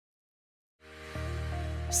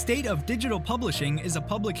State of Digital Publishing is a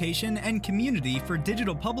publication and community for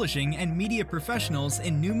digital publishing and media professionals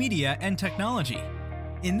in new media and technology.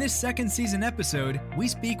 In this second season episode, we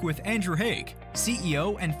speak with Andrew Haig,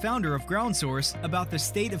 CEO and founder of GroundSource, about the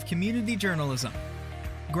state of community journalism.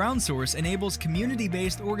 GroundSource enables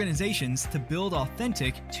community-based organizations to build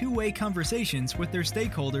authentic, two-way conversations with their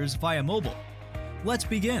stakeholders via mobile. Let's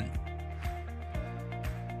begin.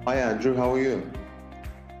 Hi Andrew, how are you?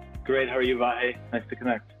 Great, how are you, Vahe? Nice to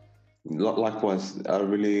connect. Likewise,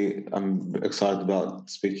 I'm excited about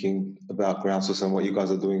speaking about GroundSource and what you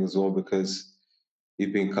guys are doing as well, because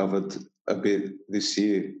you've been covered a bit this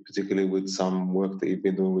year, particularly with some work that you've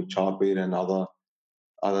been doing with Chartbeat and other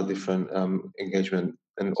different engagement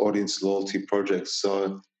and audience loyalty projects.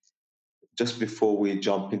 So just before we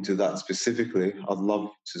jump into that specifically, I'd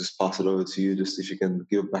love to just pass it over to you, just if you can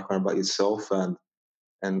give a background about yourself and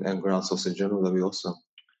GroundSource in general, that'd be awesome.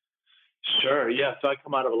 Sure, yeah. So I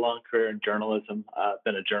come out of a long career in journalism. I've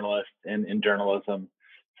been a journalist in journalism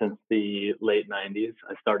since the late 90s.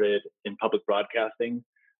 I started in public broadcasting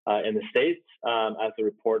in the States as a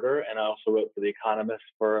reporter, and I also wrote for The Economist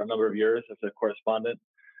for a number of years as a correspondent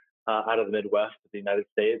out of the Midwest of the United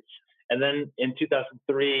States. And then in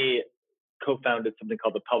 2003, co-founded something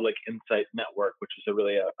called the Public Insight Network, which is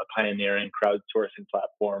a pioneering crowdsourcing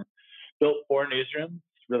platform built for newsrooms,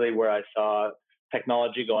 really where I saw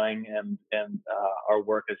technology going, and our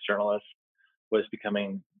work as journalists was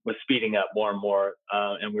speeding up more and more,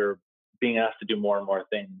 and we were being asked to do more and more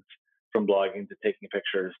things, from blogging to taking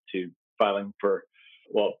pictures to filing to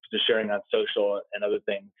sharing on social and other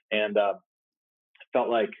things. And felt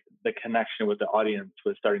like the connection with the audience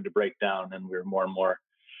was starting to break down, and we were more and more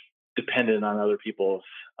dependent on other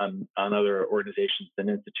on other organizations and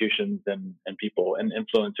institutions and people and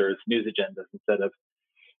influencers, news agendas, instead of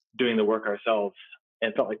doing the work ourselves,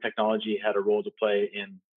 and felt like technology had a role to play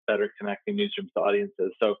in better connecting newsrooms to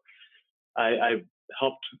audiences. So I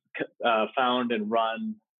helped found and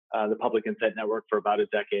run the Public Insight Network for about a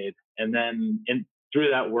decade. And then through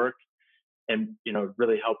that work and,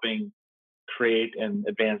 really helping create and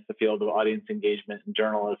advance the field of audience engagement in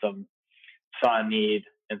journalism, saw a need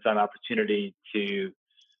and saw an opportunity to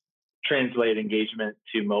translate engagement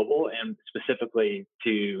to mobile, and specifically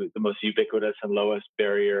to the most ubiquitous and lowest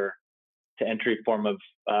barrier to entry form of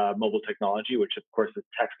mobile technology, which of course is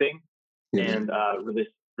texting. Mm-hmm. And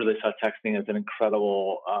really saw texting as an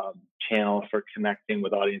incredible channel for connecting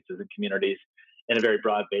with audiences and communities in a very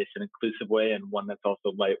broad-based and inclusive way, and one that's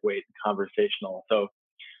also lightweight and conversational. So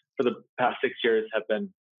for the past 6 years, have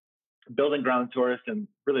been building GroundSource and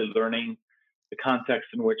really learning the context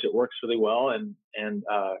in which it works really well, and kind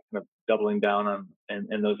of doubling down on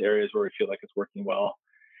in those areas where we feel like it's working well,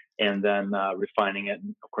 and then refining it,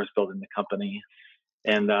 and of course building the company,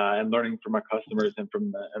 and learning from our customers and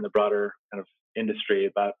from the broader kind of industry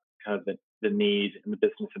about kind of the need and the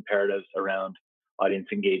business imperatives around audience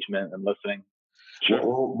engagement and listening. Sure.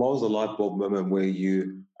 What was the light bulb moment where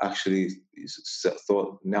you actually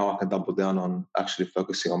thought, now I can double down on actually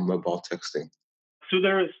focusing on mobile texting? So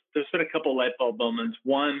there's been a couple light bulb moments.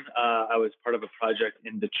 One, I was part of a project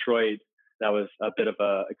in Detroit that was a bit of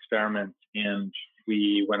a experiment, and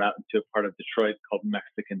we went out into a part of Detroit called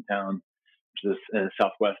Mexican Town, which is in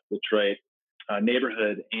southwest Detroit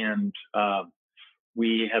neighborhood, and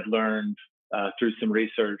we had learned through some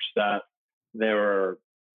research that there were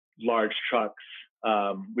large trucks,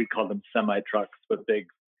 we call them semi-trucks, but big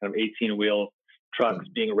kind of 18-wheel trucks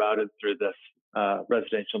being routed through this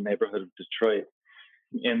residential neighborhood of Detroit,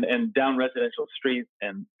 and down residential streets,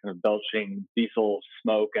 and kind of belching diesel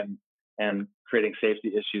smoke and creating safety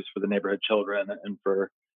issues for the neighborhood children,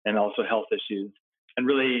 and also health issues, and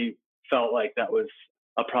really felt like that was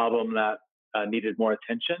a problem that needed more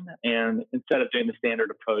attention. And instead of doing the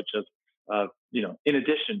standard approach of in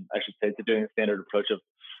addition, I should say, to doing a standard approach of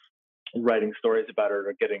writing stories about it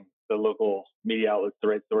or getting the local media outlets to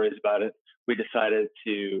write stories about it, we decided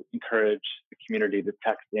to encourage the community to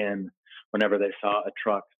text in whenever they saw a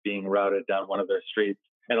truck being routed down one of their streets.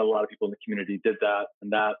 And a lot of people in the community did that.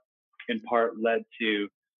 And that in part led to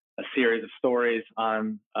a series of stories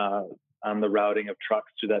on the routing of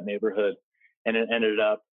trucks through that neighborhood. And it ended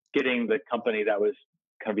up getting the company that was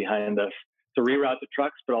kind of behind us to reroute the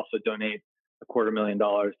trucks, but also donate $250,000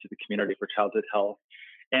 to the community for childhood health.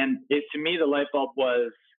 And to me, the light bulb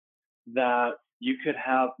was that you could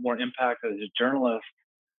have more impact as a journalist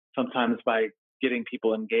sometimes by getting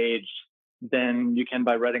people engaged than you can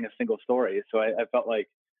by writing a single story. So I felt like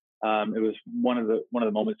it was one of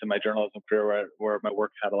the moments in my journalism career where my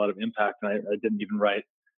work had a lot of impact, and I didn't even write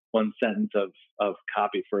one sentence of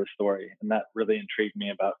copy for a story. And that really intrigued me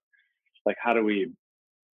about, like, how do we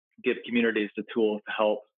give communities the tools to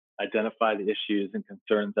help identify the issues and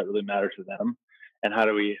concerns that really matter to them, and how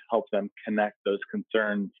do we help them connect those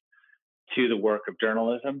concerns to the work of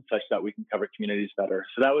journalism such that we can cover communities better.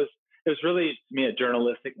 So it was really, to me, a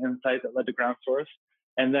journalistic insight that led to GroundSource.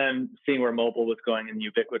 And then seeing where mobile was going and the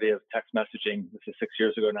ubiquity of text messaging, this is 6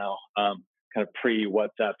 years ago now, kind of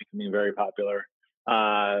pre-WhatsApp becoming very popular,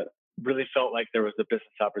 really felt like there was a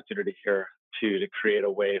business opportunity here to create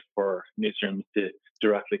a way for newsrooms to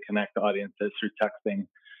directly connect audiences through texting.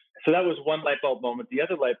 So that was one light bulb moment. The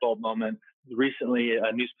other light bulb moment, recently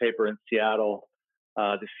a newspaper in Seattle,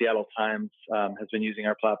 the Seattle Times, has been using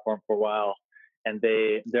our platform for a while. And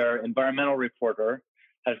their environmental reporter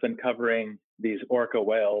has been covering these orca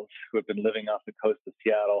whales who have been living off the coast of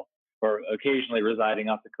Seattle, or occasionally residing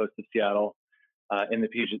off the coast of Seattle in the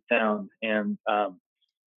Puget Sound. And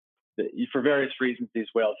for various reasons,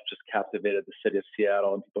 these whales have just captivated the city of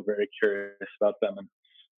Seattle, and people are very curious about them and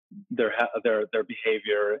their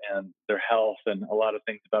behavior and their health and a lot of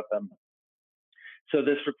things about them. So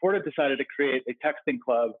this reporter decided to create a texting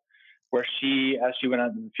club where she, as she went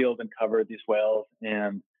out in the field and covered these whales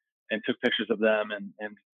and took pictures of them and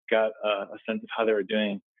got a sense of how they were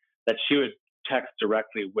doing, that she would text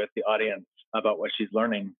directly with the audience about what she's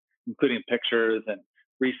learning, including pictures and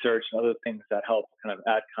research and other things that help kind of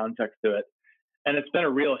add context to it. And it's been a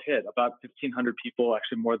real hit. About 1,500 people,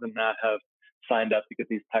 actually more than that, have signed up to get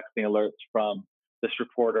these texting alerts from this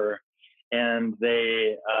reporter. And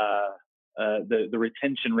the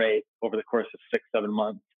retention rate over the course of 6-7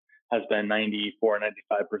 months has been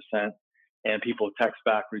 94-95%, and people text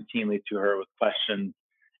back routinely to her with questions,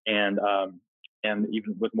 and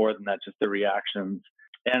even with more than that, just the reactions.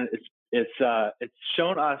 And it's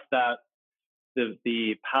shown us that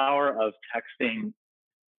the power of texting.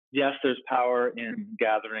 Yes, there's power in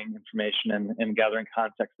gathering information and gathering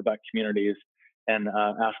context about communities and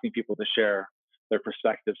asking people to share their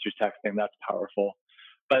perspectives through texting. That's powerful,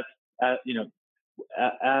 but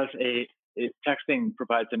texting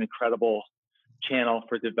provides an incredible channel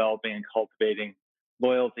for developing and cultivating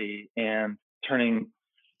loyalty and turning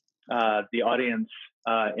audiences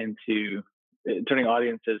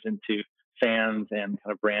into fans and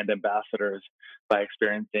kind of brand ambassadors by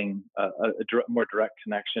experiencing a more direct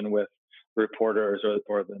connection with reporters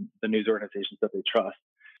or the news organizations that they trust.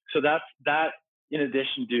 So that in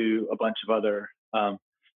addition to a bunch of other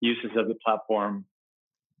uses of the platform,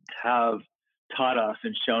 have taught us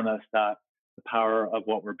and shown us that the power of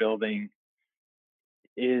what we're building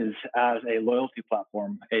is as a loyalty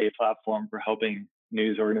platform, a platform for helping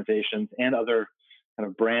news organizations and other kind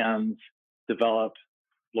of brands develop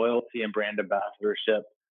loyalty and brand ambassadorship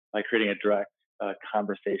by creating a direct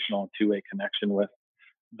conversational and two-way connection with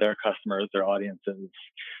their customers, their audiences.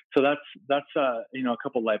 So that's a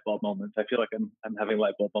couple light bulb moments. I feel like I'm having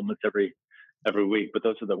light bulb moments every week, but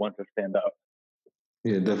those are the ones that stand out.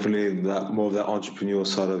 Yeah, definitely. That more of that entrepreneurial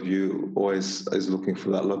side of you always is looking for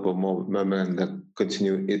that light bulb moment and that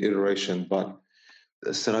continued iteration. But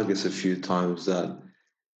I said, I guess, a few times that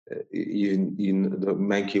the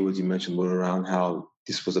main keywords you mentioned were around how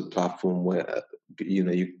this was a platform where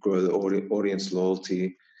you grow the audience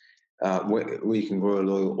loyalty, where you can grow a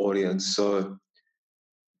loyal audience. So,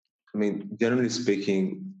 I mean, generally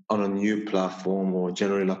speaking, on a new platform or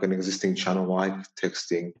generally like an existing channel like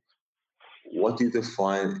texting, what do you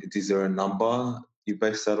define? Is there a number you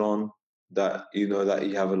base that on that that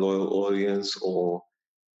you have a loyal audience, or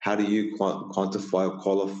how do you quantify or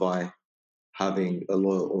qualify having a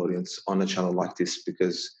loyal audience on a channel like this?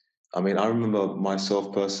 Because I mean, I remember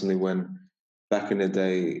myself personally when back in the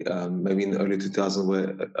day, maybe in the early 2000s,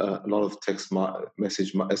 where a lot of text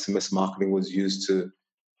message SMS marketing was used to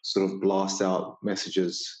sort of blast out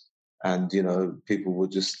messages, and people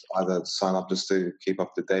would just either sign up just to keep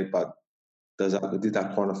up to date, but did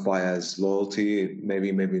that quantify as loyalty?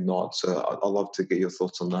 Maybe not. So I'd love to get your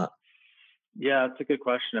thoughts on that. Yeah, it's a good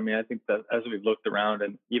question. I mean, I think that as we've looked around,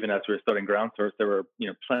 and even as we were starting GroundSource, there were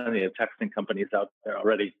plenty of texting companies out there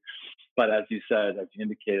already. But as you said, as you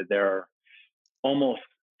indicated, there are almost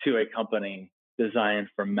to a company designed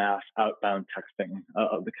for mass outbound texting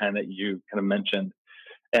of the kind that you kind of mentioned,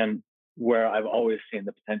 and where I've always seen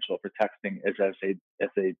the potential for texting is as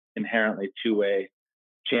a inherently two-way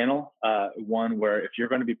channel, one where if you're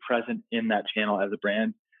going to be present in that channel as a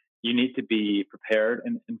brand, you need to be prepared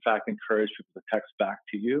and, in fact, encourage people to text back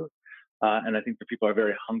to you. And I think that people are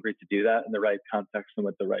very hungry to do that in the right context and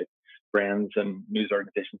with the right brands and news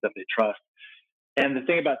organizations that they trust. And the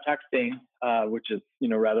thing about texting, which is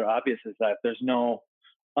rather obvious, is that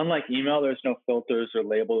unlike email, there's no filters or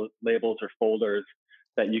labels or folders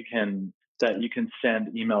that you can that you can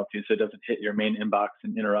send email to so it doesn't hit your main inbox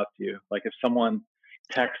and interrupt you. Like if someone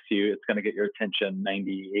texts you, it's going to get your attention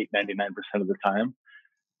 98, 99% of the time.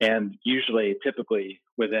 And usually, typically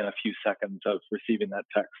within a few seconds of receiving that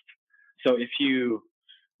text. So if you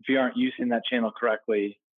aren't using that channel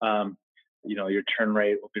correctly, your turn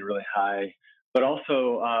rate will be really high. But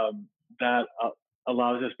also that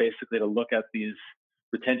allows us basically to look at these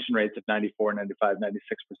retention rates of 94, 95,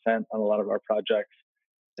 96% on a lot of our projects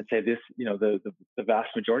and say this, the vast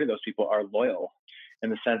majority of those people are loyal in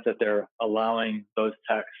the sense that they're allowing those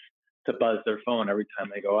texts to buzz their phone every time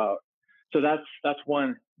they go out. So that's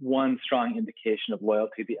one strong indication of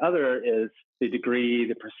loyalty. The other is the degree,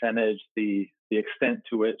 the percentage, the extent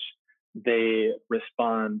to which they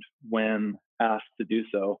respond when asked to do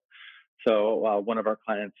so. So one of our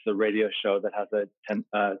clients, a radio show that has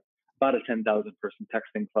about a 10,000 person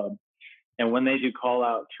texting club. And when they do call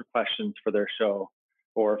outs for questions for their show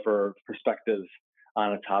or for perspectives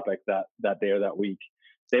on a topic that day or that week,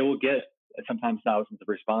 they will get sometimes thousands of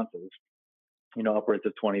responses, upwards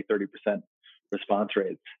of 20, 30% response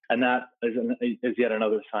rates. And that is yet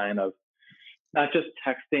another sign of not just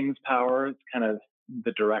texting's power, it's kind of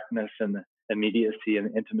the directness and the immediacy and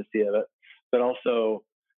the intimacy of it, but also,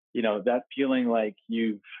 that feeling like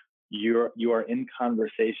you are in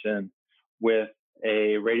conversation with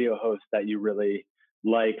a radio host that you really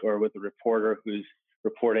like, or with a reporter who's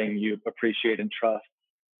reporting you appreciate and trust.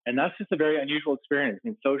 And that's just a very unusual experience. I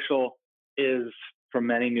mean, social is, for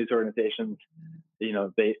many news organizations,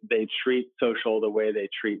 they treat social the way they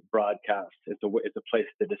treat broadcast. It's a place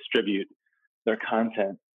to distribute their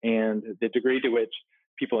content. And the degree to which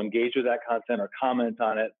people engage with that content or comment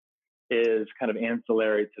on it is kind of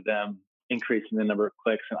ancillary to them increasing the number of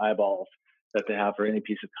clicks and eyeballs that they have for any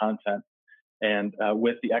piece of content. And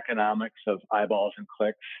with the economics of eyeballs and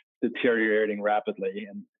clicks deteriorating rapidly,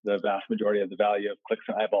 and the vast majority of the value of clicks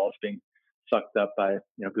and eyeballs being sucked up by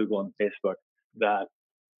Google and Facebook, that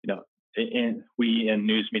we in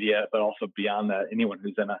news media, but also beyond that, anyone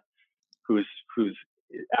who's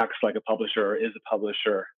acts like a publisher or is a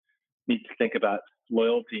publisher needs to think about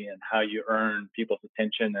loyalty and how you earn people's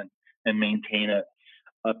attention and maintain it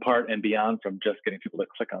apart and beyond from just getting people to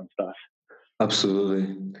click on stuff.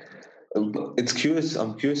 Absolutely. I'm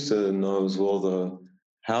curious to know as well, though,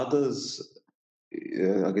 how does,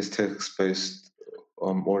 text-based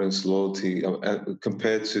audience loyalty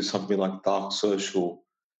compared to something like dark social?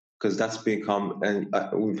 Because that's become, and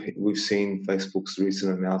we've seen Facebook's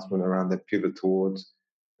recent announcement around their pivot towards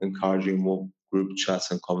encouraging more group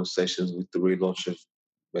chats and conversations with the relaunch of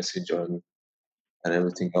Messenger and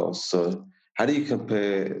everything else. So how do you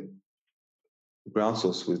compare ground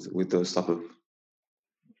source with those type of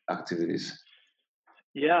activities?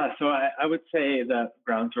 Yeah, so I would say that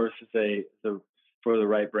ground source is for the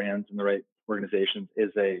right brands and the right organizations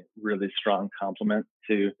is a really strong complement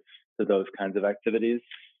to those kinds of activities.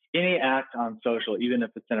 Any act on social, even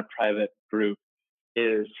if it's in a private group,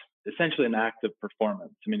 is essentially an act of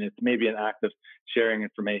performance. I mean, it's maybe an act of sharing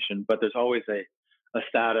information, but there's always a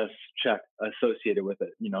status check associated with it.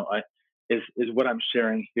 Is what I'm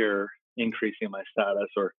sharing here increasing my status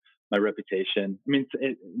or my reputation? I mean,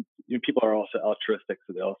 people are also altruistic,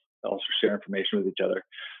 so they also share information with each other.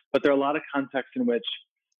 But there are a lot of contexts in which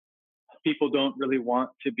people don't really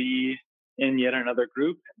want to be in yet another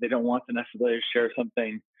group. They don't want to necessarily share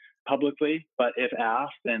something publicly, but if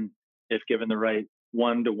asked and if given the right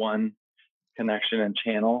one-to-one connection and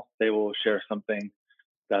channel, they will share something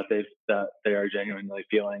that they are genuinely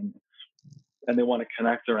feeling and they want to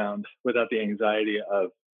connect around without the anxiety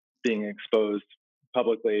of being exposed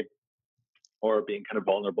publicly or being kind of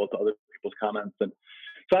vulnerable to other people's comments. And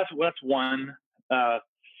so that's one kind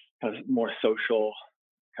of more social,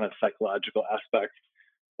 kind of psychological aspect,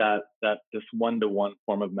 that this one-to-one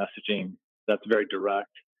form of messaging that's very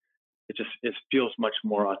direct. It feels much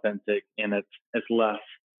more authentic, and it's less.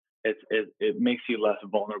 It makes you less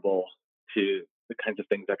vulnerable to the kinds of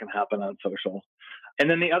things that can happen on social. And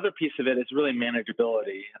then the other piece of it is really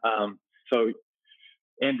manageability. So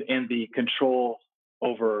the control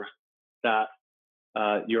over that,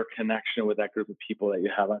 your connection with that group of people that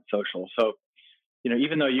you have on social. So,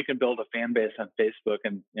 even though you can build a fan base on Facebook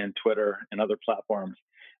and Twitter and other platforms,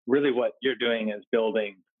 really what you're doing is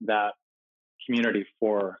building that community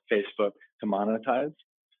for Facebook to monetize.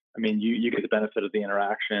 I mean, you get the benefit of the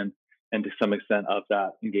interaction and to some extent of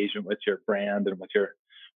that engagement with your brand and with your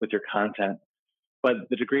content. But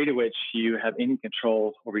the degree to which you have any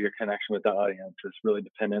control over your connection with the audience is really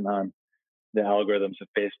dependent on the algorithms of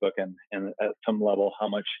Facebook and at some level how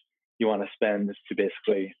much you want to spend to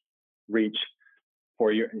basically reach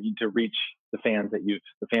the fan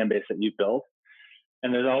base that you've built.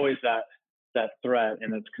 And there's always that threat,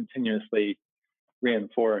 and it's continuously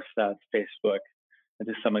reinforced that Facebook, and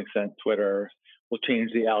to some extent Twitter, will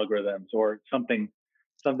change the algorithms, or something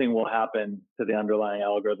will happen to the underlying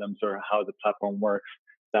algorithms or how the platform works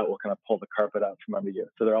that will kind of pull the carpet out from under you.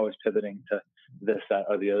 So they're always pivoting to this, that,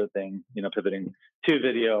 or the other thing, pivoting to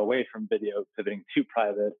video, away from video, pivoting to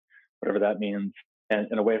private, whatever that means,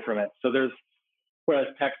 and away from it. So whereas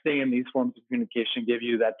texting and these forms of communication give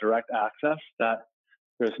you that direct access, that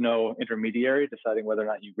there's no intermediary deciding whether or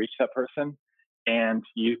not you reach that person, and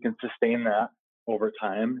you can sustain that over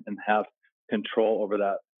time and have control over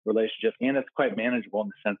that relationship. And it's quite manageable in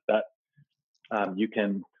the sense that you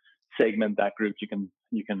can segment that group. You can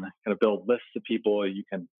kind of build lists of people. You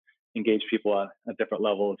can engage people at different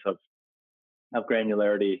levels of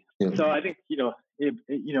granularity. Yeah. So I think,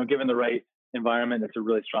 given the right environment, it's a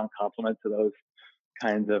really strong complement to those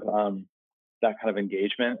kinds of that kind of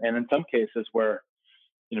engagement. And in some cases where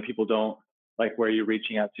people don't like, where you're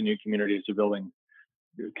reaching out to new communities, you're building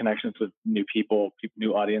connections with new people,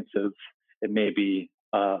 new audiences, it may be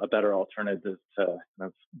a better alternative to kind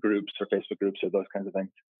of groups or Facebook groups or those kinds of things.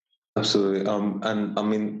 Absolutely. And I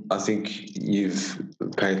mean, I think you've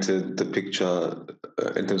painted the picture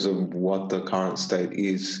in terms of what the current state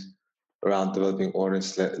is around developing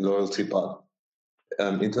audience loyalty. But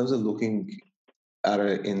in terms of looking at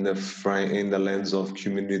it in the lens of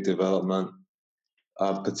community development,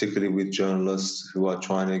 particularly with journalists who are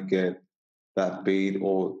trying to get that beat,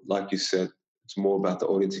 or like you said, it's more about the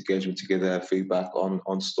audience engagement to get their feedback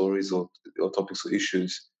on stories or topics or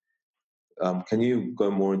issues. Can you go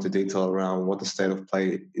more into detail around what the state of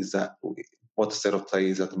play is at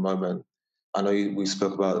the moment? I know we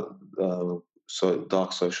spoke about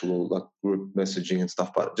dark social, like group messaging and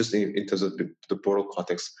stuff, but just in terms of the broader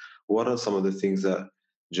context, what are some of the things that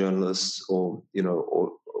journalists or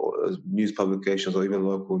news publications, or even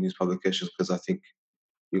local news publications, because I think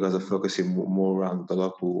you guys are focusing more around the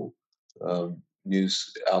local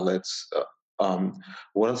news outlets.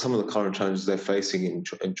 What are some of the current challenges they're facing in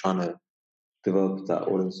trying to develop that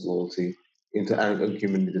audience loyalty and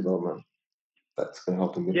community development that's going to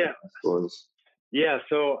help them get stories? Yeah,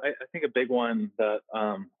 so I think a big one that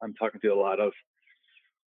I'm talking to a lot of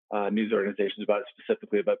news organizations about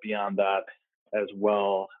specifically, but beyond that as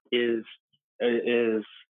well, is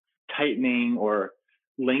tightening the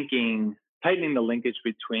linkage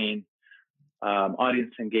between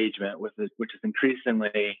audience engagement, which is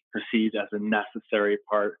increasingly perceived as a necessary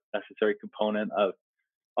component of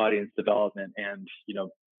audience development and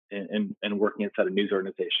working inside a news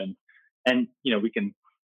organization. And we can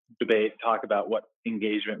talk about what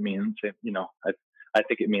engagement means. I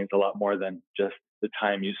think it means a lot more than just the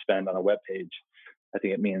time you spend on a web page. I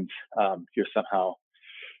think it means you're somehow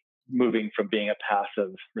moving from being a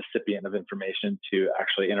passive recipient of information to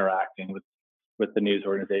actually interacting with the news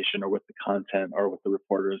organization or with the content or with the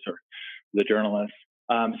reporters or the journalists.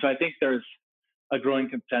 So I think there's a growing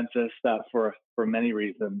consensus that for many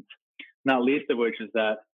reasons, not least of which is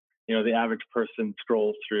that the average person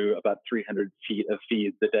scrolls through about 300 feet of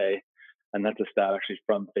feeds a day, and that's a stat actually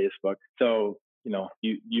from Facebook. So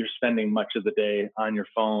you're spending much of the day on your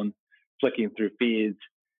phone flicking through feeds,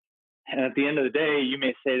 and at the end of the day, you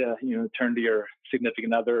may say turn to your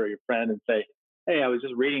significant other or your friend and say, "Hey, I was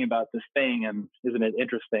just reading about this thing, and isn't it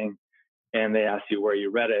interesting?" And they ask you where you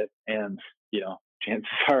read it, and chances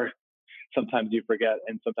are sometimes you forget,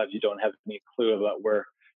 and sometimes you don't have any clue about where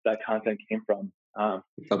that content came from.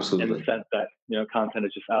 Absolutely. In the sense that content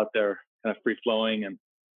is just out there, kind of free flowing, and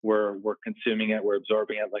we're consuming it, we're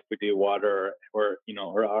absorbing it like we do water or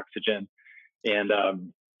oxygen, and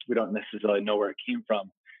we don't necessarily know where it came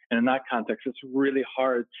from. And in that context, it's really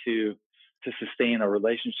hard to sustain a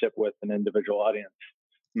relationship with an individual audience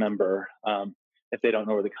member if they don't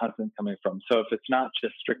know where the content's coming from. So if it's not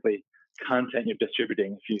just strictly content you're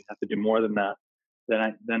distributing, if you have to do more than that,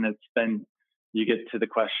 then you get to the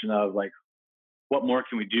question of like, what more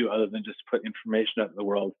can we do other than just put information out in the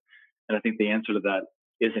world? And I think the answer to that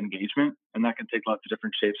is engagement, and that can take lots of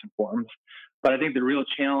different shapes and forms. But I think the real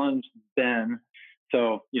challenge then,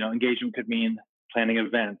 engagement could mean planning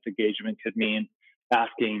events. Engagement could mean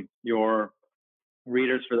asking your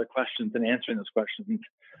readers for their questions and answering those questions.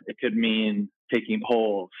 It could mean taking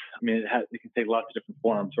polls. I mean, it can take lots of different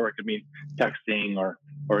forms, or it could mean texting or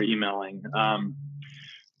emailing.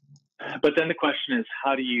 But then the question is,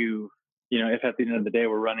 how do you, if at the end of the day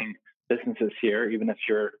we're running businesses here, even if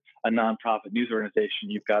you're a nonprofit news organization,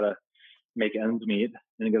 you've got to make ends meet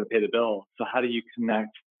and you've got to pay the bill. So how do you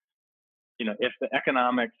connect? If the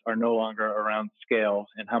economics are no longer around scale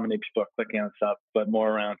and how many people are clicking on stuff, but more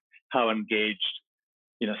around how engaged,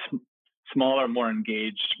 smaller, more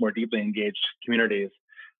engaged, more deeply engaged communities,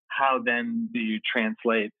 how then do you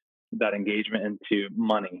translate that engagement into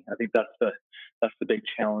money? I think that's the big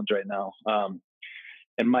challenge right now.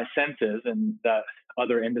 And my sense is, and that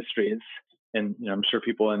other industries, and I'm sure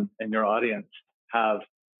people in your audience have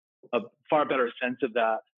a far better sense of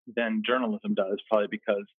that than journalism does, probably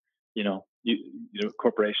because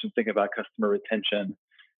corporations think about customer retention,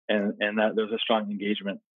 and that there's a strong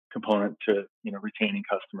engagement component to retaining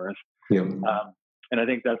customers. Yeah. And I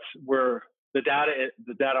think that's where the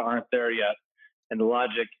data aren't there yet, and the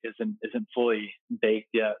logic isn't fully baked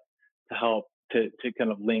yet to help to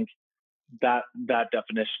kind of link that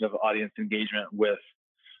definition of audience engagement with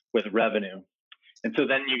revenue. And so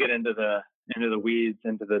then you get into the weeds,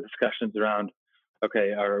 into the discussions around,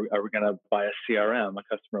 okay, are we going to buy a CRM, a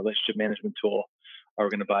customer relationship management tool? Are we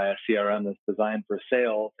going to buy a CRM that's designed for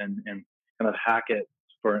sales and kind of hack it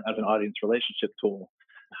as an audience relationship tool?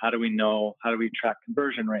 How do we track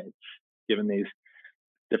conversion rates given these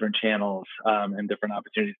different channels and different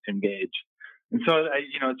opportunities to engage? And so,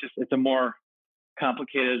 it's a more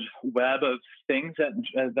complicated web of things that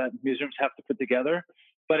newsrooms have to put together,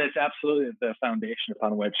 but it's absolutely the foundation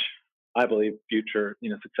upon which I believe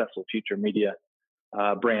successful future media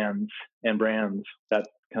brands that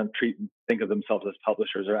kind of think of themselves as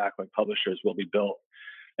publishers or act like publishers will be built.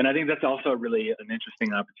 And I think that's also really an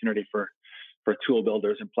interesting opportunity for tool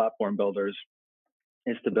builders and platform builders,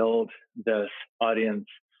 is to build this audience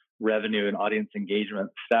revenue and audience engagement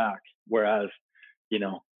stack. Whereas,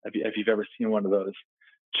 if you've ever seen one of those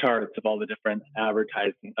charts of all the different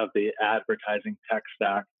advertising tech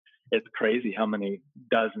stack, it's crazy how many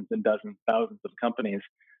dozens and dozens, thousands of companies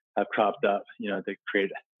have cropped up, to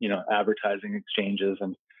create, advertising exchanges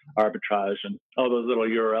and arbitrage and all those little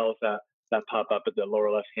URLs that pop up at the lower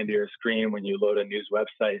left hand of your screen when you load a news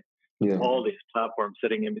website. Yeah. All these platforms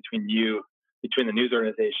sitting in between the news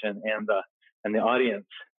organization and the audience,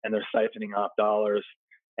 and they're siphoning off dollars,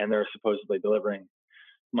 and they're supposedly delivering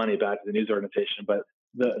money back to the news organization, but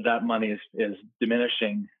that money is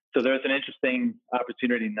diminishing. So there's an interesting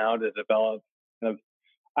opportunity now to develop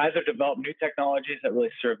new technologies that really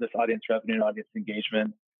serve this audience revenue and audience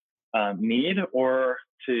engagement need, or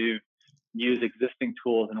to use existing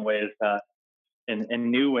tools in ways that, in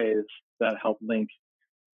new ways that help link,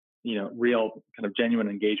 real kind of genuine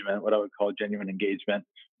engagement, what I would call genuine engagement,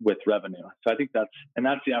 with revenue. So I think that's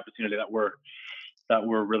the opportunity that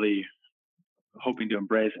we're really hoping to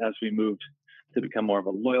embrace as we move to become more of a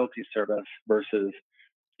loyalty service versus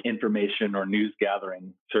information or news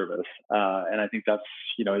gathering service. And I think that's,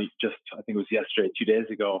 I think it was yesterday, 2 days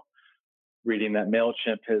ago, reading that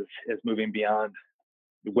MailChimp is moving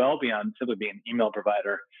well beyond simply being an email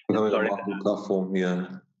provider. Platform, yeah.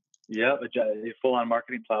 Yeah, a full-on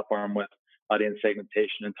marketing platform with audience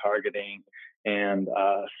segmentation and targeting and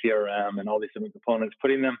CRM and all these different components,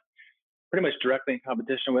 putting them pretty much directly in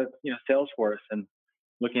competition with Salesforce, and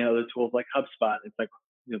looking at other tools like HubSpot. It's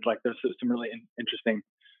like there's some really interesting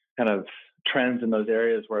kind of trends in those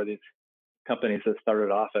areas where these companies that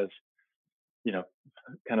started off as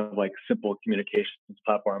kind of like simple communications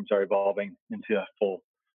platforms are evolving into a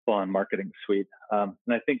full-on marketing suite. And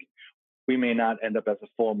I think we may not end up as a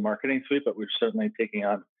full marketing suite, but we're certainly taking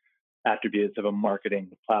on attributes of a marketing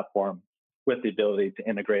platform with the ability to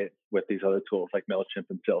integrate with these other tools like MailChimp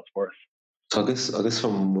and Salesforce. So I guess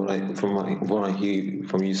from what I hear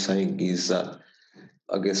from you saying is that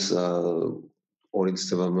I guess audience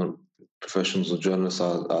development professionals or journalists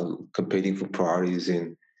are competing for priorities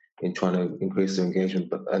in trying to increase their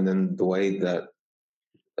engagement, and then the way that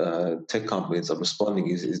tech companies are responding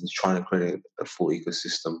is trying to create a full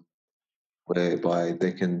ecosystem whereby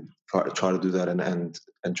they can try to do that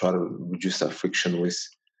and try to reduce that friction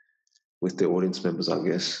with their audience members, I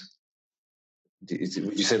guess. Would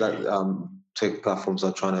you say that tech platforms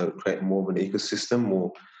are trying to create more of an ecosystem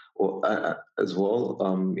or as well,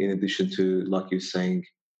 in addition to, like you're saying,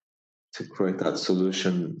 to create that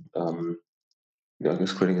solution, I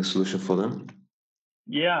guess creating a solution for them?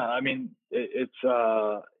 Yeah, I mean, it's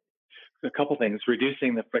a couple things: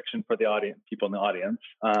 reducing the friction for the audience, people in the audience.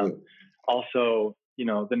 Also,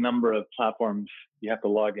 the number of platforms you have to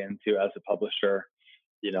log into as a publisher.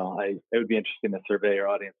 It would be interesting to survey your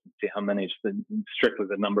audience and see how many, strictly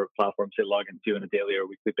the number of platforms they log into on a daily or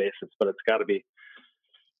weekly basis. But it's got to be,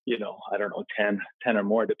 I don't know, 10 or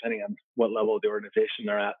more, depending on what level of the organization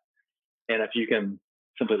they're at. And if you can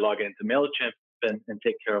simply log into MailChimp and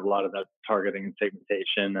take care of a lot of that targeting and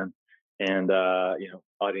segmentation and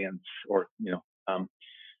audience or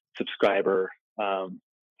subscriber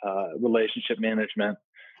relationship management,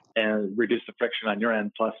 and reduce the friction on your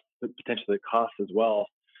end, plus potentially the cost as well.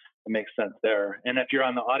 It makes sense there. And if you're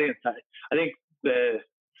on the audience side, I think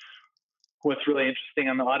what's really interesting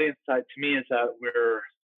on the audience side to me is that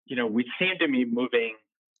we seem to be moving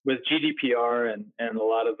with GDPR and a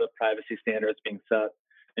lot of the privacy standards being set,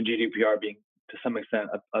 and GDPR being to some extent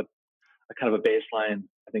a kind of a baseline,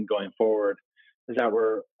 I think, going forward, is that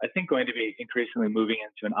we're, I think, going to be increasingly moving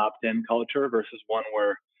into an opt-in culture versus one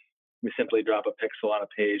where we simply drop a pixel on a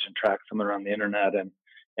page and track someone around the internet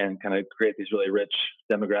and kind of create these really rich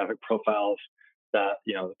demographic profiles that,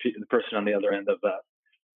 the person on the other end of that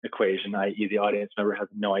equation, i.e. the audience member, has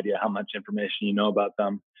no idea how much information you know about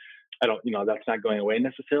them. I don't, that's not going away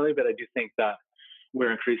necessarily, but I do think that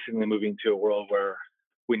we're increasingly moving to a world where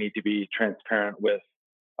we need to be transparent with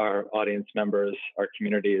our audience members, our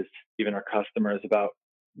communities, even our customers about,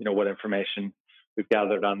 what information we've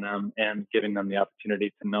gathered on them, and giving them the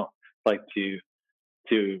opportunity to know,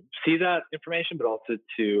 to see that information, but also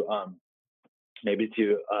to maybe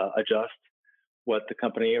to adjust what the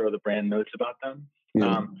company or the brand knows about them.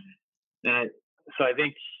 Yeah. So I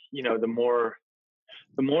think, the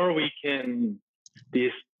more we can,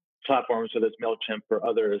 these platforms, whether it's MailChimp or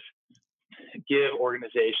others, give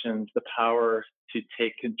organizations the power to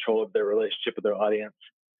take control of their relationship with their audience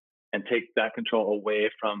and take that control away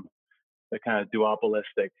from the kind of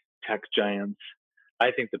duopolistic tech giants,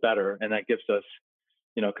 I think the better. And that gives us,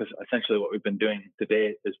 because essentially what we've been doing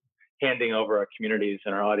today is handing over our communities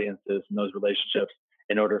and our audiences and those relationships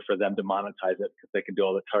in order for them to monetize it, because they can do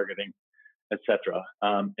all the targeting, et cetera,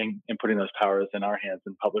 and putting those powers in our hands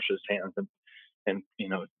and publishers' hands, and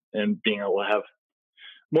being able to have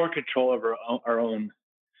more control over our own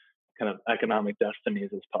kind of economic destinies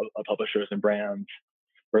as publishers and brands,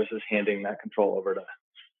 versus handing that control over to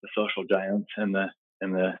the social giants and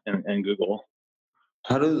Google.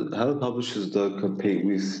 How do publishers though compete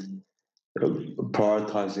with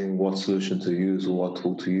prioritizing what solution to use or what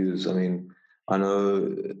tool to use? I mean,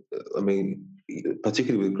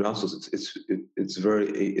 particularly with Groundsource, it's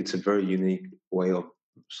a very unique way of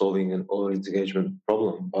solving an audience engagement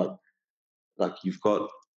problem. But like, you've got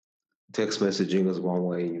text messaging as one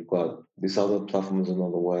way, you've got this other platform as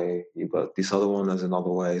another way, you've got this other one as another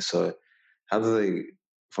way. So how do they,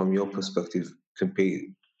 from your perspective,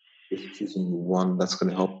 compete with choosing one that's going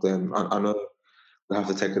to help them? I know they have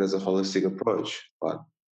to take it as a holistic approach, but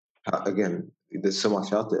again, there's so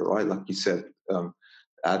much out there, right? Like you said,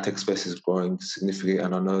 ad tech space is growing significantly,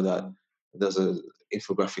 and I know that there's an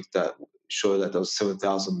infographic that showed that there was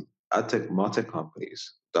 7,000 ad tech martech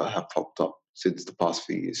companies that have popped up since the past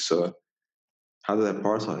few years. So how do they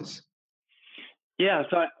prioritize? Yeah,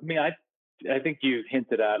 so I think you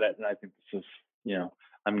hinted at it, and I think this is,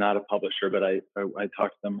 I'm not a publisher, but I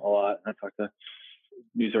talk to them a lot. I talk to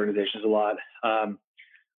news organizations a lot.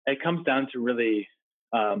 It comes down to really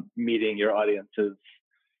meeting your audiences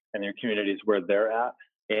and their communities where they're at,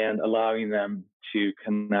 and allowing them to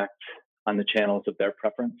connect on the channels of their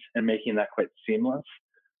preference, and making that quite seamless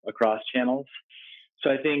across channels. So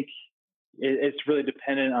I think it's really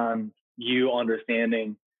dependent on you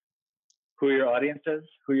understanding who your audience is,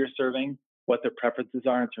 who you're serving, what their preferences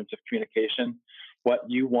are in terms of communication, what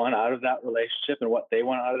you want out of that relationship and what they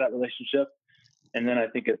want out of that relationship. And then I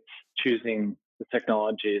think it's choosing the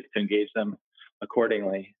technologies to engage them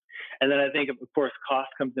accordingly. And then I think, of course, cost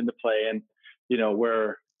comes into play. And,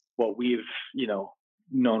 where what we've,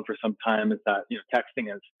 known for some time is that,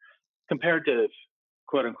 texting is, compared to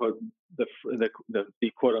quote unquote, the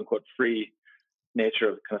quote unquote free nature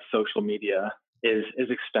of kind of social media, is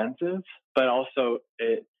expensive, but also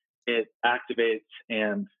it activates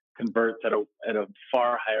and converts at a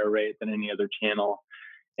far higher rate than any other channel.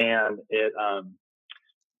 And it's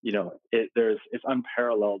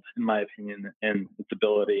unparalleled, in my opinion, in its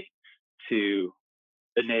ability to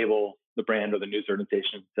enable the brand or the news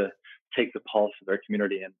organization to take the pulse of their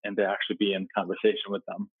community and to actually be in conversation with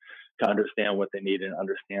them, to understand what they need and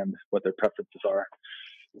understand what their preferences are.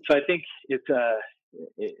 So I think it's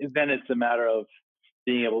a matter of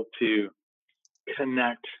being able to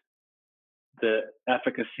connect the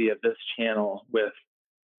efficacy of this channel with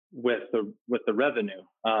the revenue.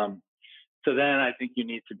 So then I think you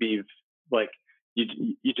need to be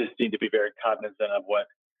you just need to be very cognizant of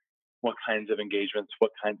what kinds of engagements,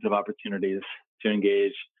 what kinds of opportunities to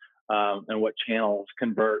engage, and what channels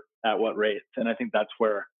convert at what rates. And I think that's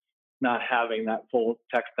where, not having that full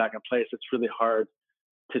tech stack in place, it's really hard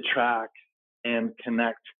to track and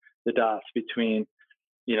connect the dots between,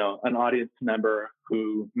 an audience member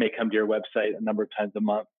who may come to your website a number of times a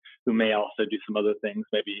month, who may also do some other things,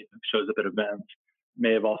 maybe shows up at events,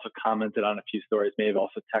 may have also commented on a few stories, may have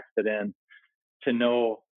also texted in, to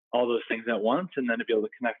know all those things at once, and then to be able to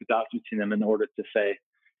connect the dots between them in order to say,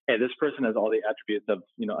 hey, this person has all the attributes of,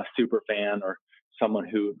 a super fan or someone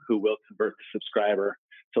who will convert to subscriber.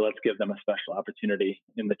 So let's give them a special opportunity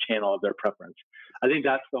in the channel of their preference. I think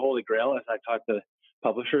that's the holy grail as I talk to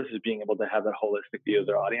publishers, is being able to have that holistic view of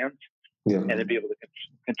their audience and to be able to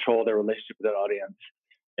control their relationship with that audience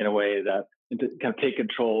in a way that to kind of take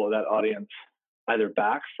control of that audience either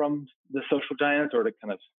back from the social giants or to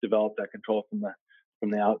kind of develop that control from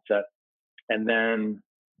the outset. And then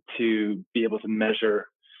to be able to measure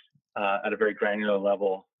at a very granular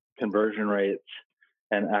level conversion rates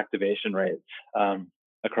and activation rates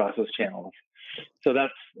across those channels. So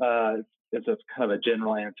that's it's a kind of a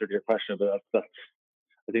general answer to your question, but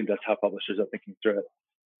I think that's how publishers are thinking through it.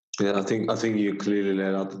 Yeah, I think you clearly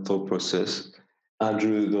laid out the thought process,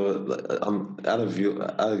 Andrew. Out of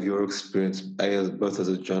your experience, both as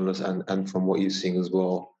a journalist and from what you're seeing as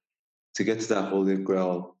well, to get to that holy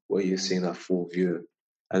grail where you're seeing that full view,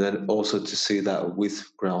 and then also to see that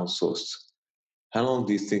with ground sourced. How long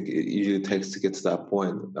do you think it usually takes to get to that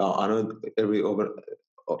point? I know every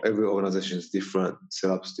organization is different,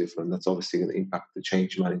 setups different. That's obviously going to impact the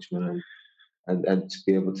change management and to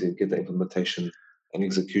be able to get the implementation and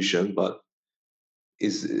execution. But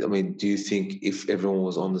do you think if everyone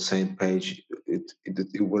was on the same page, it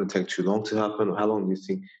wouldn't take too long to happen? How long do you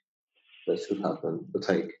think that should happen or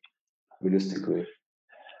take realistically?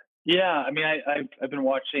 Yeah, I've been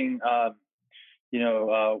watching.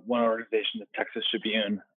 One organization, the Texas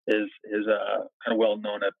Tribune, is kind of well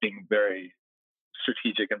known at being very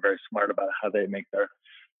strategic and very smart about how they make their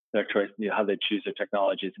choice, how they choose their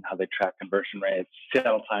technologies and how they track conversion rates.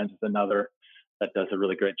 Seattle Times is another that does a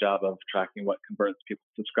really great job of tracking what converts people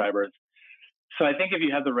to subscribers. So I think if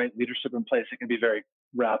you have the right leadership in place, it can be very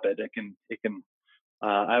rapid. It can.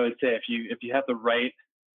 I would say if you have the right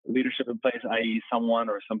leadership in place, i.e., someone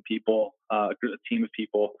or some people, a team of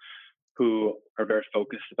people who are very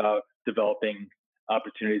focused about developing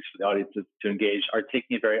opportunities for the audiences to engage, are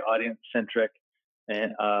taking a very audience-centric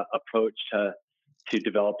approach to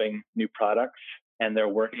developing new products, and they're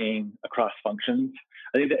working across functions.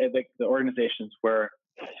 I think that the organizations where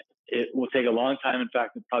it will take a long time, in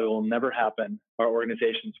fact, it probably will never happen, are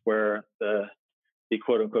organizations where the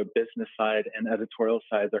quote-unquote business side and editorial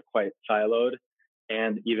sides are quite siloed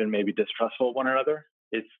and even maybe distrustful of one another.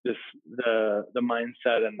 It's just the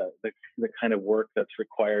mindset and the kind of work that's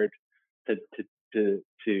required to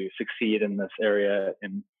succeed in this area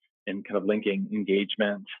in kind of linking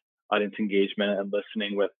engagement, audience engagement, and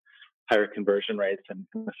listening with higher conversion rates and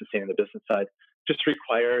sustaining the business side just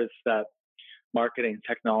requires that marketing,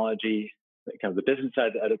 technology, kind of the business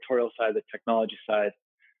side, the editorial side, the technology side,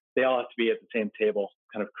 they all have to be at the same table,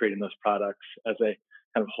 kind of creating those products as a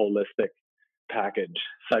kind of holistic package,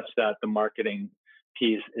 such that the marketing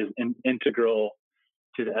piece is integral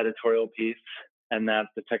to the editorial piece, and that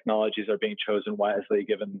the technologies are being chosen wisely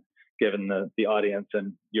given the audience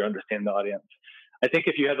and your understanding the audience. I think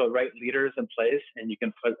if you have the right leaders in place and you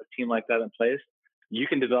can put a team like that in place, you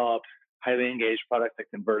can develop highly engaged products that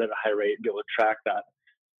convert at a high rate and be able to track that,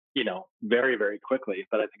 very, very quickly.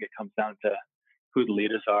 But I think it comes down to who the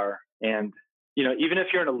leaders are. And, even if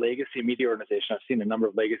you're in a legacy media organization, I've seen a number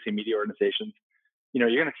of legacy media organizations,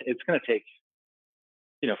 it's going to take,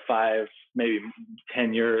 5, maybe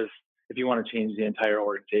 10 years if you want to change the entire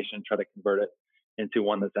organization, try to convert it into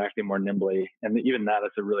one that's acting more nimbly. And even that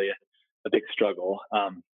is a big struggle.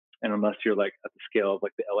 And unless you're like at the scale of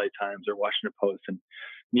like the LA Times or Washington Post and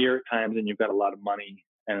New York Times, and you've got a lot of money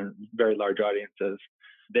and very large audiences,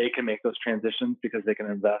 they can make those transitions because they can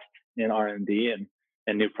invest in R&D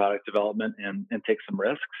and new product development and take some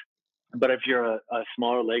risks. But if you're a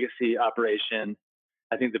smaller legacy operation,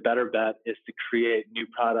 I think the better bet is to create new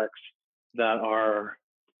products that are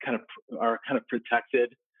kind of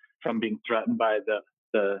protected from being threatened by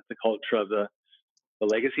the culture of the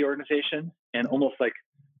legacy organization, and almost like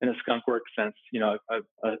in a skunkworks sense,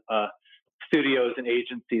 studios and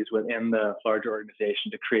agencies within the larger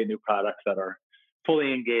organization to create new products that are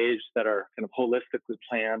fully engaged, that are kind of holistically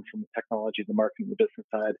planned from the technology, the marketing, the business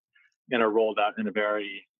side, and are rolled out in a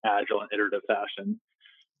very agile and iterative fashion.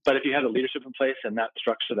 But if you have the leadership in place and that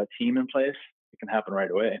structure, that team in place, it can happen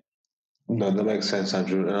right away. No, that makes sense,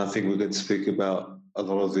 Andrew. And I think we can speak about a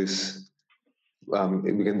lot of this. You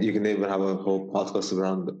can even have a whole podcast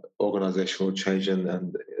around organizational change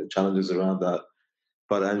and challenges around that.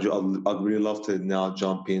 But Andrew, I'd really love to now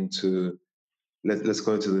jump into, let's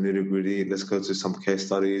go into the nitty gritty. Let's go to some case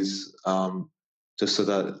studies, just so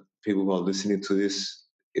that people who are listening to this,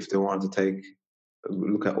 if they want to take a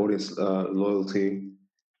look at audience loyalty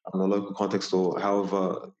on a local context, or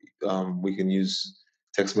however we can use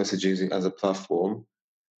text messaging as a platform,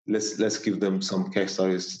 let's give them some case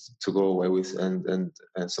studies to go away with and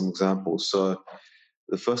some examples. So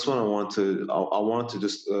the first one I wanted to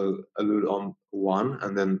just allude on one,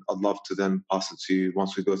 and then I'd love to then pass it to you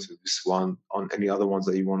once we go through this one on any other ones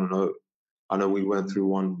that you want to know. I know we went through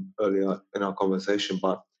one earlier in our conversation,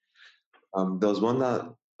 but there was one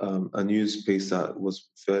that a news piece that was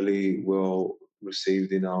fairly well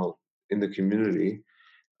received in the community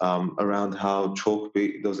around how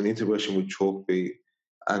Chalkbeat, there was an integration with Chalkbeat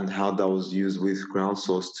and how that was used with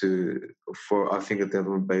Groundsource for I think a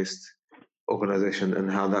development-based organization,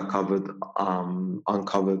 and how that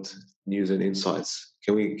uncovered news and insights.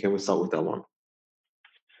 Can we start with that one?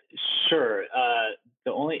 Sure.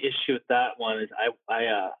 The only issue with that one is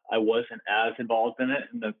I wasn't as involved in it,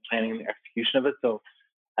 in the planning and the execution of it. So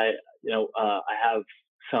I have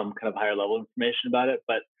some kind of higher level information about it,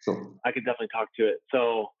 but I can definitely talk to it.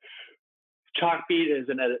 So Chalkbeat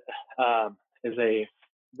is a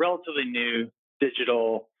relatively new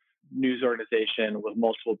digital news organization with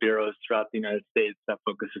multiple bureaus throughout the United States that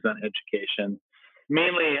focuses on education,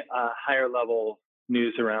 mainly higher level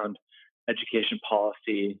news around education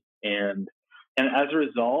policy, and as a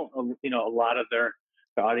result, a lot of their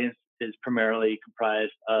audience is primarily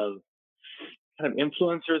comprised of kind of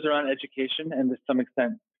influencers around education and to some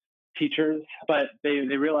extent teachers, but they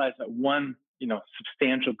realized that one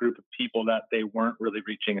substantial group of people that they weren't really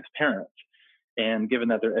reaching as parents, and given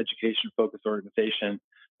that they're education focused organization,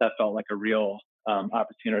 that felt like a real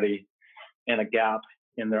opportunity and a gap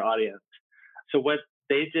in their audience. So what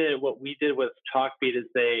we did with Chalkbeat is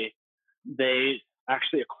they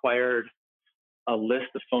actually acquired a list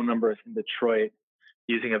of phone numbers in Detroit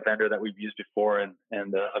using a vendor that we've used before, and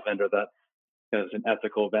a vendor that is an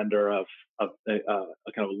ethical vendor of a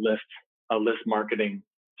kind of a list marketing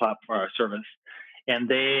platform or service, and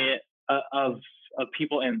they of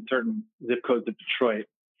people in certain zip codes of Detroit,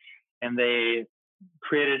 and they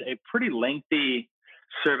created a pretty lengthy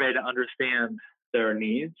survey to understand their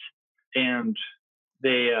needs, and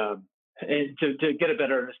they to get a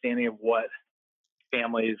better understanding of what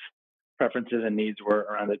families' preferences and needs were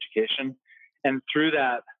around education, and through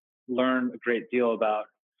that learn a great deal about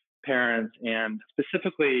parents, and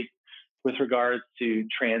specifically with regards to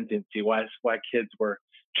transiency, why kids were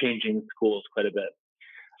changing schools quite a bit.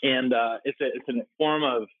 And it's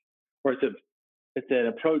an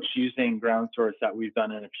approach using Groundsource that we've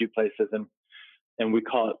done in a few places, and we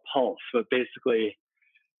call it Pulse. But basically,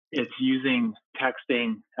 it's using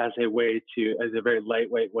texting as a very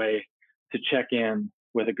lightweight way to check in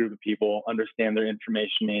with a group of people, understand their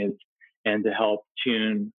information needs, and to help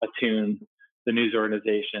attune the news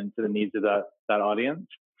organization to the needs of that audience.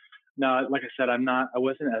 Now, like I said, I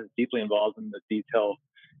wasn't as deeply involved in the detailed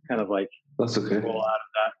kind of like that's okay rollout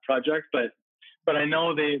of that project, but I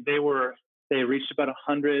know they reached about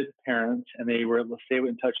 100 parents, and they were able to stay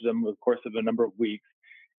in touch with them over the course of a number of weeks,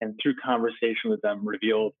 and through conversation with them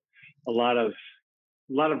revealed a lot of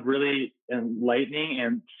really enlightening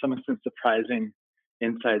and to some extent surprising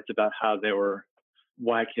insights about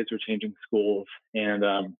why kids were changing schools, and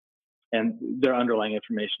their underlying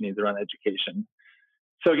information needs around education.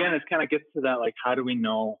 So again, it kind of gets to that, like, how do we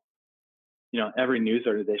know, every news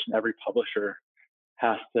organization, every publisher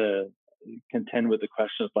has to contend with the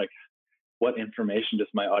question of, like, what information does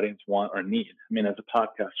my audience want or need? I mean, as a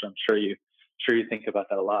podcaster, I'm sure you think about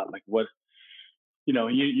that a lot. Like, what,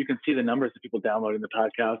 you can see the numbers of people downloading the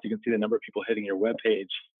podcast. You can see the number of people hitting your webpage.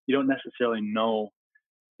 You don't necessarily know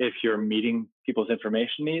if you're meeting people's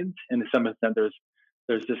information needs. And to some extent,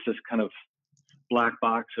 there's just this kind of black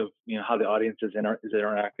box of how the audience is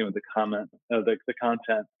interacting with the content,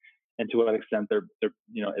 and to what extent they're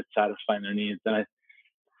it's satisfying their needs.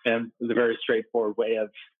 And the very straightforward way of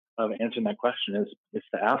answering that question is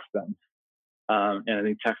to ask them. And I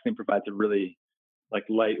think texting provides a really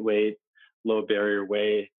lightweight, low barrier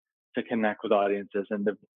way to connect with audiences and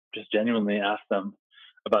to just genuinely ask them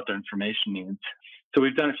about their information needs. So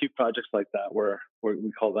we've done a few projects like that where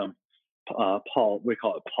we call them we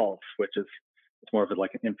call it Pulse, which is it's more of an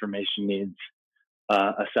information needs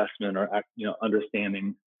assessment, or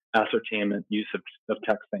understanding, ascertainment, use of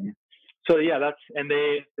texting. So yeah,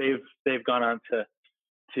 they've gone on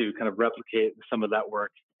to kind of replicate some of that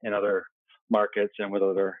work in other markets and with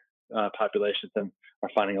other populations, and are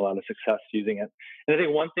finding a lot of success using it. And I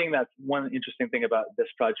think one interesting thing about this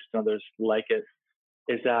project and others like it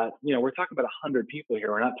is that we're talking about 100 people here.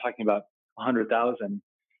 We're not talking about 100,000.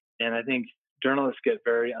 And I think journalists get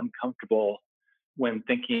very uncomfortable when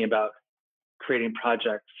thinking about creating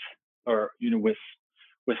projects or with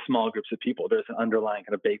small groups of people. There's an underlying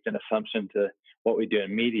kind of baked-in assumption to what we do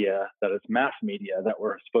in media that is mass media that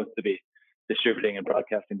we're supposed to be distributing and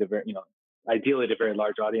broadcasting to very, ideally to very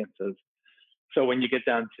large audiences. So when you get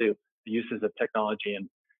down to the uses of technology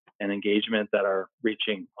and engagement that are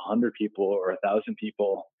reaching 100 people or 1,000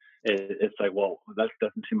 people, it's like, well, that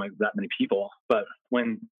doesn't seem like that many people. But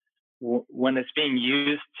when it's being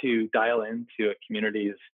used to dial into a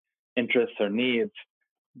community's interests or needs,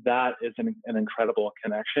 that is an incredible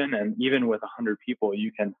connection. And even with 100 people,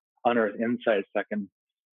 you can unearth insights that can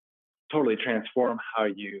totally transform how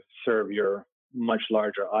you serve your much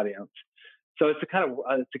larger audience. So it's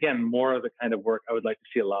again, more of the kind of work I would like to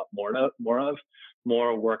see a lot more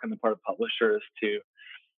work on the part of publishers to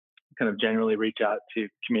kind of generally reach out to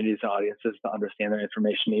communities and audiences to understand their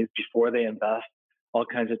information needs before they invest all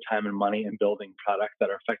kinds of time and money in building products that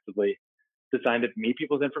are effectively designed to meet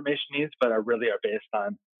people's information needs, but are based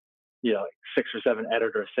on, like 6 or 7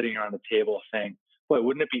 editors sitting around the table saying, boy,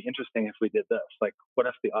 wouldn't it be interesting if we did this? Like, what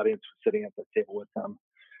if the audience was sitting at the table with them?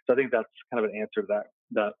 So I think that's kind of an answer to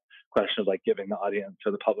that question of like giving the audience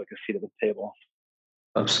or the public a seat at the table.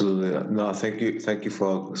 Absolutely. No, thank you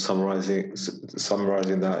for summarizing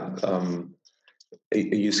that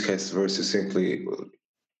use case very succinctly.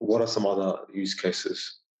 What are some other use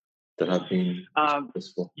cases that have been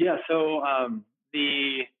successful? Yeah, so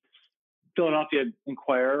the Philadelphia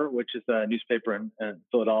Inquirer, which is a newspaper in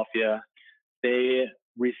Philadelphia, they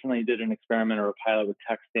recently did an experiment or a pilot with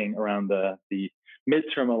texting around the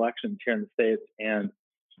midterm elections here in the States, and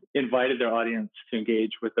invited their audience to engage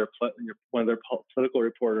with one of their political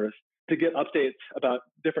reporters to get updates about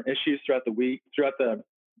different issues throughout the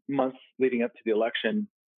months leading up to the election.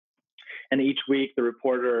 And each week, the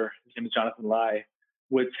reporter, his name is Jonathan Lai,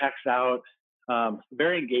 would text out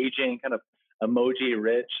very engaging, kind of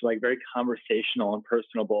emoji-rich, like very conversational and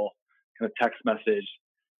personable kind of text message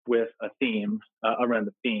with a theme around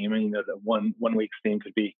the theme. And the one week's theme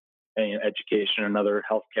could be education, another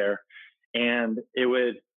healthcare, and it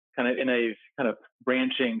would kind of in a kind of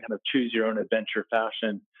branching, kind of choose your own adventure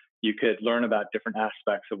fashion. You could learn about different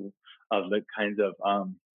aspects of the kinds of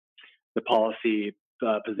the policy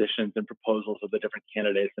positions and proposals of the different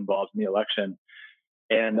candidates involved in the election.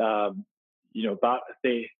 And a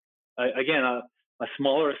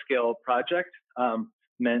smaller scale project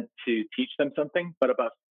meant to teach them something, but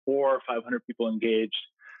about 400 or 500 people engaged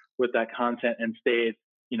with that content and stayed.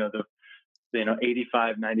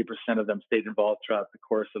 85, 90% of them stayed involved throughout the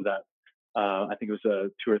course of that. I think it was a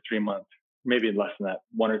 2 or 3 month, maybe less than that,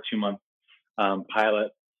 1 or 2 month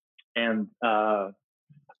pilot. And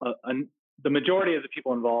the majority of the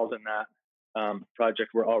people involved in that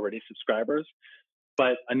project were already subscribers,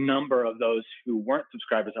 but a number of those who weren't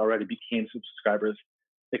subscribers already became subscribers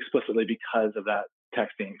explicitly because of that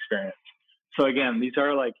texting experience. So again, these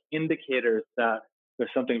are like indicators that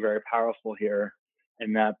there's something very powerful here,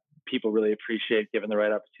 and that people really appreciate, given the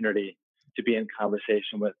right opportunity, to be in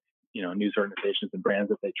conversation with news organizations and brands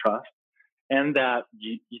that they trust, and that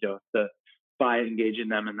by engaging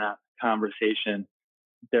them in that conversation,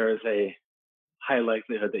 there is a high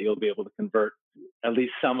likelihood that you'll be able to convert at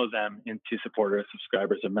least some of them into supporters,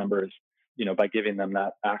 subscribers, or members, by giving them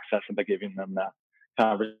that access and by giving them that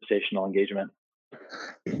conversational engagement.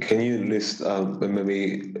 Can you list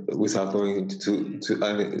maybe without going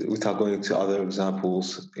into other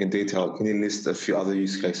examples in detail? Can you list a few other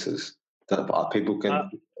use cases that people can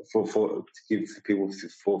to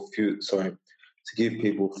give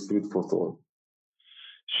people food for thought?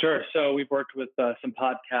 Sure. So we've worked with some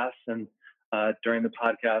podcasts, and during the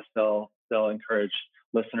podcast, they'll encourage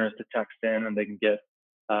listeners to text in, and they can get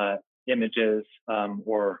images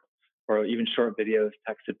or even short videos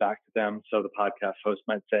texted back to them. So the podcast host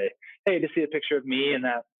might say, "Hey, to see a picture of me and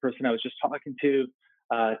that person I was just talking to,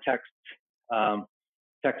 text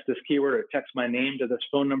this keyword or text my name to this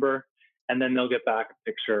phone number," and then they'll get back a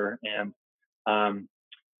picture, and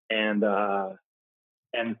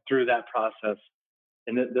through that process,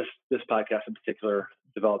 and this podcast in particular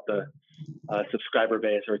developed a subscriber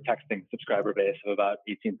base, or a texting subscriber base, of about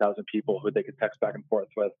 18,000 people who they could text back and forth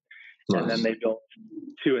with. Nice. And then they built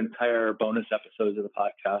 2 entire bonus episodes of the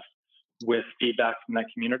podcast with feedback from that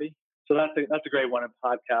community. So that's a great one in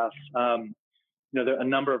podcasts. There a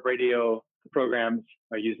number of radio programs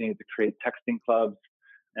are using it to create texting clubs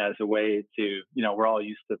as a way to, we're all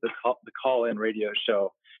used to the call-in radio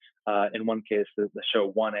show. In one case, the show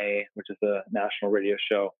 1A, which is a national radio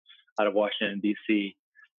show out of Washington, D.C.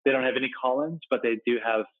 They don't have any call-ins, but they do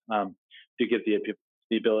have do give the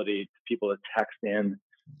ability to people to text in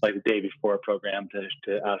like the day before a program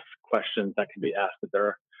to ask questions that can be asked of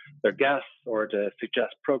their guests, or to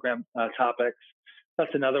suggest program topics.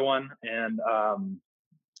 That's another one. And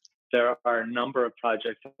there are a number of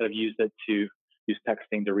projects that have used it to use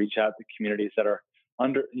texting to reach out to communities that are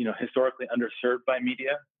historically underserved by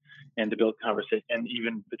media and to build conversation and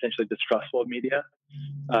even potentially distrustful of media.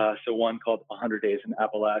 So one called 100 Days in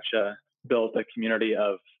Appalachia built a community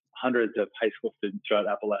of hundreds of high school students throughout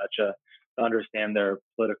Appalachia to understand their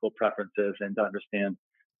political preferences and to understand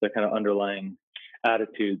the kind of underlying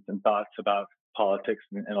attitudes and thoughts about politics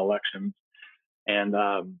and elections. And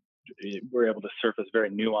we're able to surface very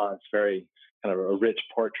nuanced, very kind of a rich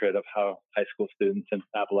portrait of how high school students in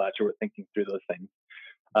Appalachia were thinking through those things.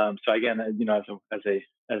 So again, as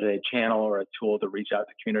a channel or a tool to reach out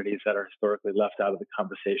to communities that are historically left out of the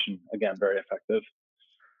conversation, again, very effective.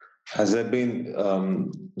 Has there been,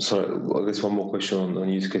 I guess one more question on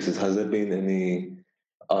use cases. Has there been any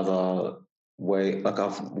other way, like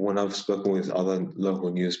when I've spoken with other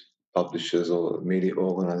local news publishers or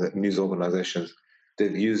news organizations,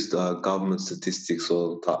 they've used government statistics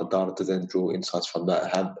or data to then draw insights from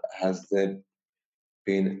that. Has there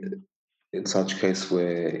been in such case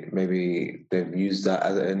where maybe they've used that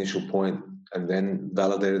as an initial point and then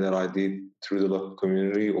validated that idea through the local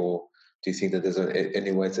community, or do you think that there's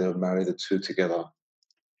any way to marry the two together?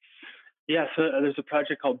 Yeah, so there's a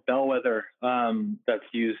project called Bellwether that's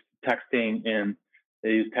used texting in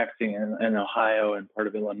Ohio and part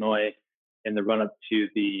of Illinois in the run-up to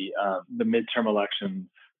the midterm elections,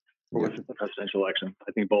 or was it the presidential election?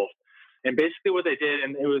 I think both. And basically what they did,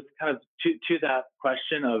 and it was kind of to that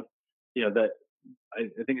question of, that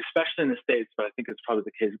I think especially in the States, but I think it's probably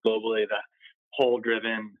the case globally, that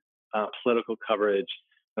poll-driven political coverage,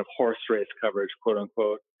 of horse race coverage, quote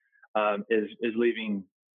unquote, is leaving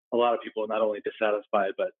a lot of people not only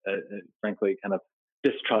dissatisfied, but frankly kind of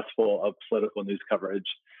distrustful of political news coverage.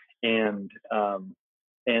 And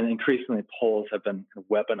increasingly polls have been kind of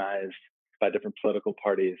weaponized by different political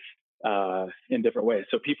parties in different ways.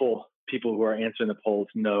 So people who are answering the polls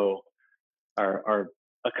are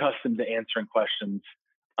accustomed to answering questions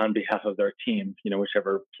on behalf of their team,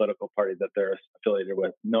 whichever political party that they're affiliated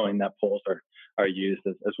with, knowing that polls are used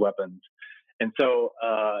as weapons. And so,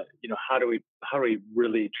 how do we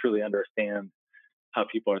really truly understand how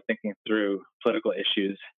people are thinking through political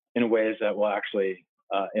issues in ways that will actually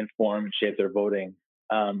inform and shape their voting?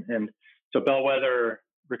 And so Bellwether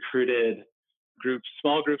recruited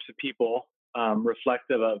small groups of people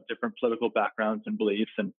reflective of different political backgrounds and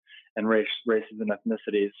beliefs and races and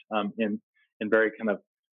ethnicities in very kind of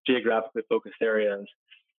geographically focused areas.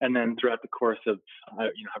 And then throughout the course of,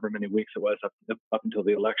 however many weeks it was up until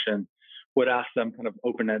the election, would ask them kind of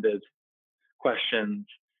open-ended questions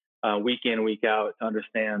week in, week out to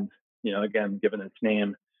understand, again, given its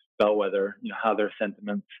name, Bellwether, how their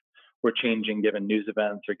sentiments were changing given news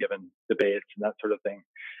events or given debates and that sort of thing.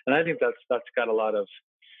 And I think that's got a lot of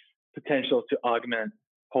potential to augment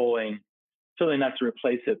polling, certainly not to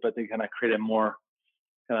replace it, but to kind of create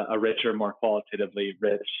a richer, more qualitatively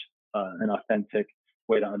rich and authentic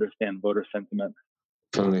way to understand voter sentiment.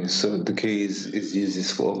 Certainly. So the key is use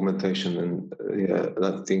this for augmentation, and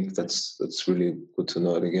I think that's really good to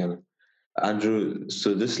note again. Andrew,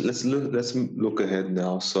 so let's look ahead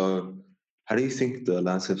now. So how do you think the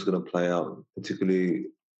landscape is going to play out, particularly,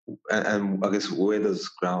 and I guess where does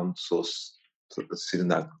Ground Source sit in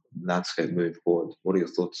that landscape moving forward? What are your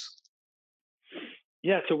thoughts?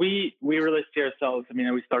 Yeah, so we really see ourselves. I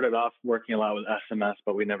mean, we started off working a lot with SMS,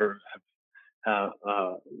 but we never have.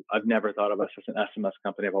 I've never thought of us as an SMS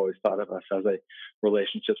company. I've always thought of us as a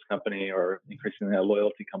relationships company, or increasingly a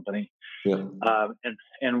loyalty company. Yeah.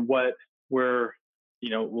 And what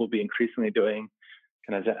we'll be increasingly doing,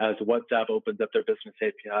 kind of as WhatsApp opens up their business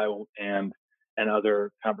API and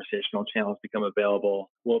other conversational channels become available,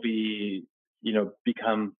 will be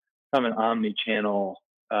become an omni-channel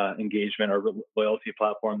engagement or loyalty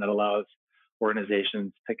platform that allows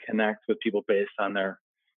organizations to connect with people based on their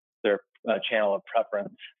channel of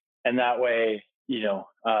preference. And that way,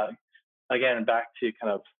 again, back to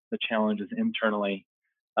kind of the challenges internally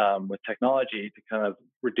with technology to kind of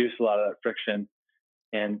reduce a lot of that friction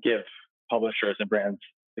and give publishers and brands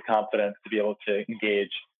the confidence to be able to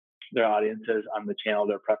engage their audiences on the channel of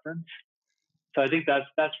their preference. So I think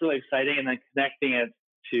that's really exciting. And then connecting it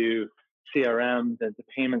to CRMs and to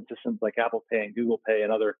payment systems like Apple Pay and Google Pay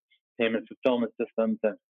and other payment fulfillment systems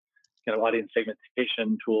and kind of audience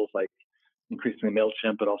segmentation tools like increasingly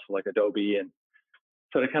MailChimp, but also like Adobe. And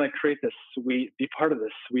so to kind of create this suite, be part of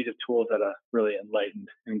this suite of tools that a really enlightened,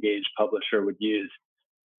 engaged publisher would use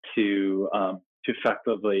to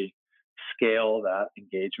effectively scale that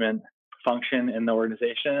engagement function in the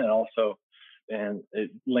organization, and also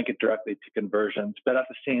link it directly to conversions, but at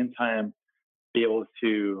the same time be able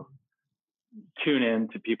to tune in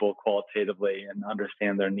to people qualitatively and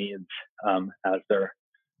understand their needs as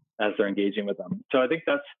they're engaging with them. So I think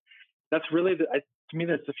that's really to me,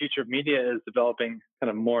 that's the future of media, is developing kind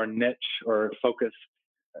of more niche or focused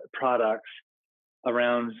products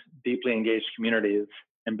around deeply engaged communities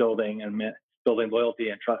and building loyalty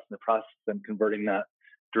and trust in the process, and converting that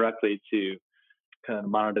directly to kind of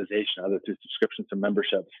monetization, either through subscriptions or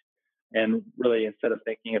memberships. And really, instead of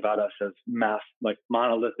thinking about us as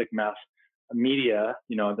monolithic mass media,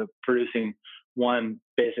 the producing one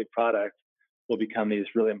basic product, will become these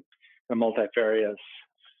really multifarious,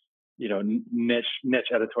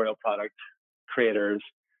 niche editorial product creators.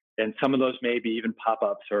 And some of those may be even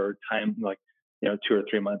pop-ups or 2 or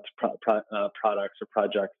 3 month products or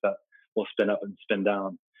projects that will spin up and spin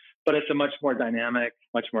down. But it's a much more dynamic,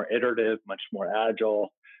 much more iterative, much more agile,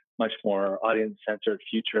 much more audience-centered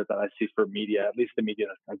future that I see for media, at least the media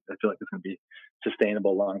I feel like is going to be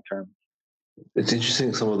sustainable long-term. It's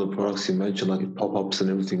interesting, some of the products you mentioned, like pop-ups and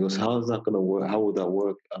everything else. How is that going to work? How would that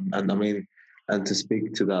work? And to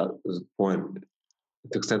speak to that point,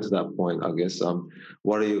 to extend to that point, I guess,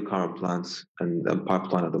 what are your current plans and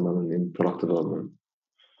pipeline at the moment in product development?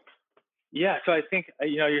 Yeah, so I think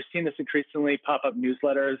you're seeing this increasingly pop up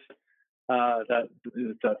newsletters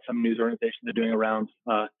that some news organizations are doing around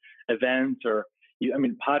events, or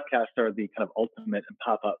podcasts are the kind of ultimate in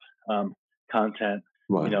pop up content.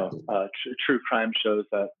 Right. True crime shows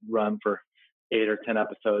that run for 8 or 10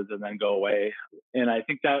 episodes and then go away. And I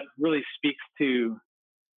think that really speaks to,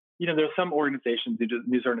 there's some organizations,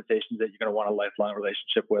 news organizations, that you're going to want a lifelong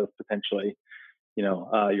relationship with, potentially,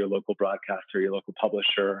 your local broadcaster, your local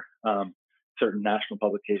publisher, certain national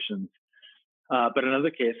publications. But in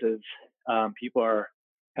other cases, people are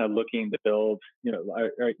kind of looking to build,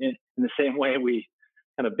 in the same way we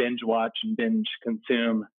kind of binge watch and binge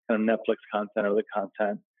consume kind of Netflix content or the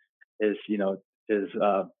content, is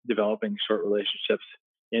developing short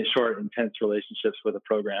intense relationships with a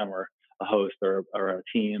program or a host or a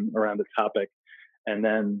team around the topic. And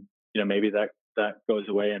then, maybe that goes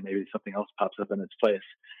away and maybe something else pops up in its place.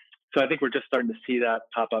 So I think we're just starting to see that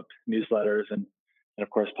pop up newsletters and of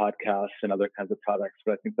course podcasts and other kinds of products.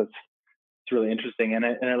 But I think it's really interesting, and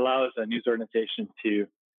it allows a news organization to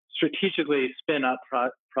strategically spin up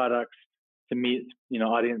products to meet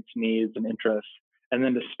audience needs and interests, and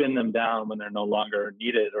then to spin them down when they're no longer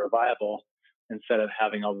needed or viable, instead of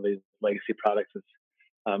having all these legacy products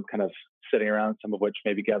that's kind of sitting around, some of which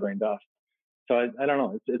may be gathering dust. So I don't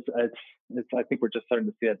know. It's I think we're just starting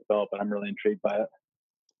to see it develop, and I'm really intrigued by it.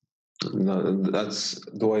 No, that's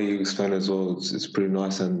the way you explain it as well. It's pretty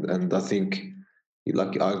nice, and I think,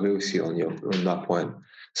 I agree with you on that point.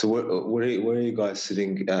 So where are you guys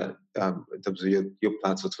sitting at in terms of your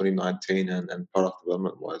plans for 2019 and product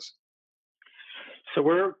development wise? So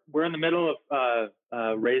we're in the middle of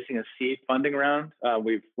raising a seed funding round.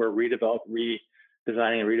 We're redesigning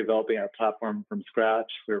and redeveloping our platform from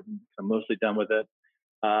scratch. We're mostly done with it.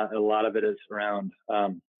 A lot of it is around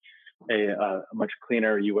a much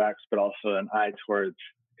cleaner UX, but also an eye towards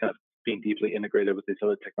kind of being deeply integrated with these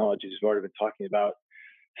other technologies we've already been talking about.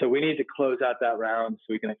 So we need to close out that round so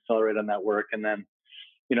we can accelerate on that work. And then,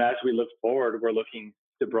 as we look forward, we're looking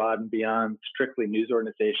to broaden beyond strictly news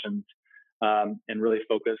organizations and really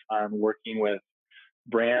focus on working with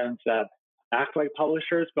brands that act like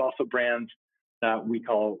publishers, but also brands that we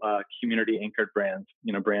call community anchored brands,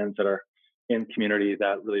 brands that are in community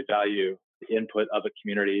that really value the input of a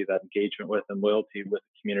community, that engagement with and loyalty with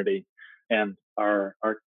the community, and are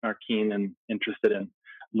keen and interested in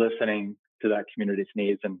listening to that community's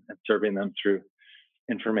needs and serving them through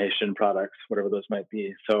information, products, whatever those might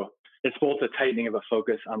be. So it's both a tightening of a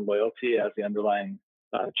focus on loyalty as the underlying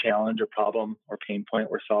challenge or problem or pain point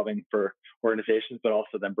we're solving for organizations, but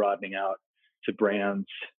also then broadening out to brands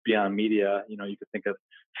beyond media. You could think of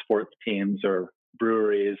sports teams or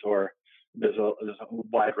breweries, or there's a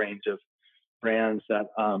wide range of brands that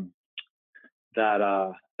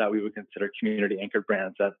we would consider community anchored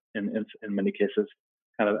brands that in many cases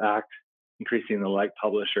kind of act increasingly like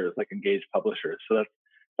publishers, like engaged publishers. So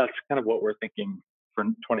that's kind of what we're thinking for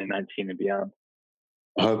 2019 and beyond.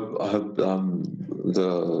 I hope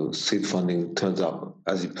the seed funding turns out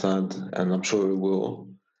as you planned, and I'm sure it will.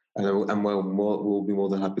 And we'll be more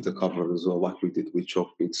than happy to cover it as well, like we did with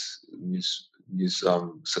Chalkbeat's news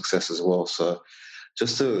success as well. So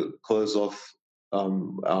just to close off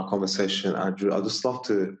our conversation, Andrew, I'd just love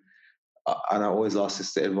to, and I always ask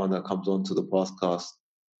this to everyone that comes onto the podcast,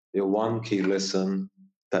 one key lesson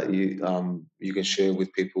that you can share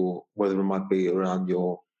with people, whether it might be around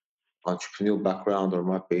your entrepreneurial background, or it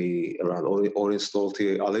might be around audience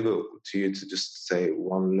loyalty. I'll leave it to you to just say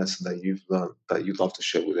one lesson that you've learned that you'd love to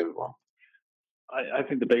share with everyone. I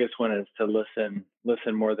think the biggest one is to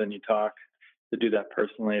listen more than you talk, to do that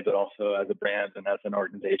personally, but also as a brand and as an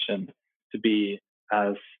organization, to be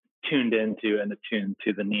as tuned into and attuned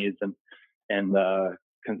to the needs and the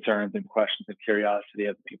concerns and questions and curiosity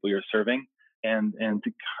of the people you're serving, and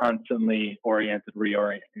to constantly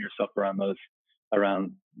reorient yourself around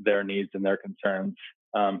their needs and their concerns,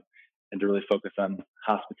 and to really focus on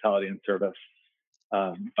hospitality and service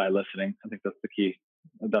by listening. I think that's the key.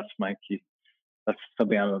 That's my key. That's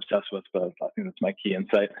something I'm obsessed with, but I think that's my key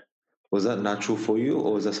insight. Was that natural for you,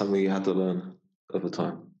 or was that something you had to learn over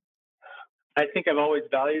time? I think I've always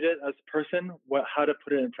valued it as a person. How to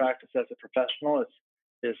put it in practice as a professional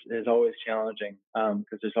is always challenging,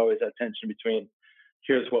 because there's always that tension between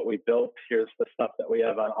here's what we built, here's the stuff that we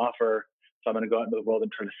have on offer, so I'm going to go out into the world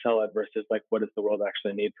and try to sell it, versus like, what does the world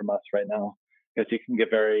actually need from us right now? Because you can get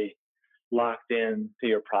very locked in to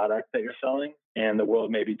your product that you're selling, and the world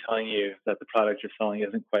may be telling you that the product you're selling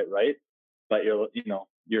isn't quite right, but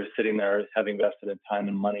you're sitting there having invested in time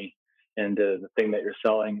and money into the thing that you're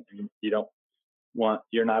selling, and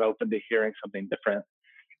you're not open to hearing something different.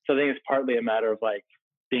 So I think it's partly a matter of like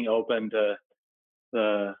being open to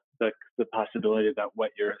the possibility that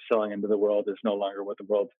what you're selling into the world is no longer what the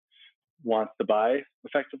world wants to buy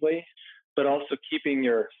effectively, but also keeping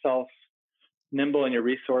yourself nimble and your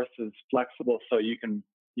resources flexible so you can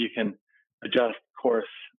adjust course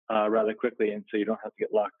rather quickly, and so you don't have to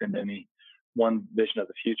get locked into any one vision of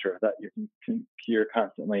the future, that you're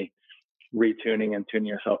constantly retuning and tuning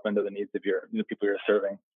yourself into the needs of the people you're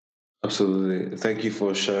serving. Absolutely. Thank you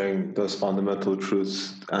for sharing those fundamental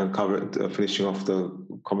truths and finishing off the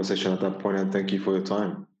conversation at that point. And thank you for your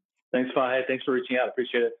time. Thanks, Fahad. Thanks for reaching out.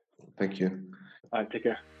 Appreciate it. Thank you. All right, take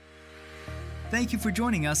care. Thank you for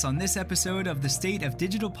joining us on this episode of the State of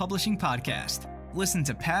Digital Publishing podcast. Listen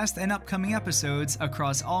to past and upcoming episodes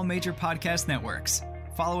across all major podcast networks.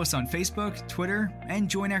 Follow us on Facebook, Twitter, and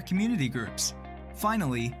join our community groups.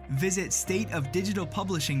 Finally, visit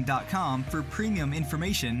stateofdigitalpublishing.com for premium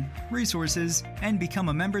information, resources, and become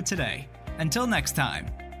a member today. Until next time.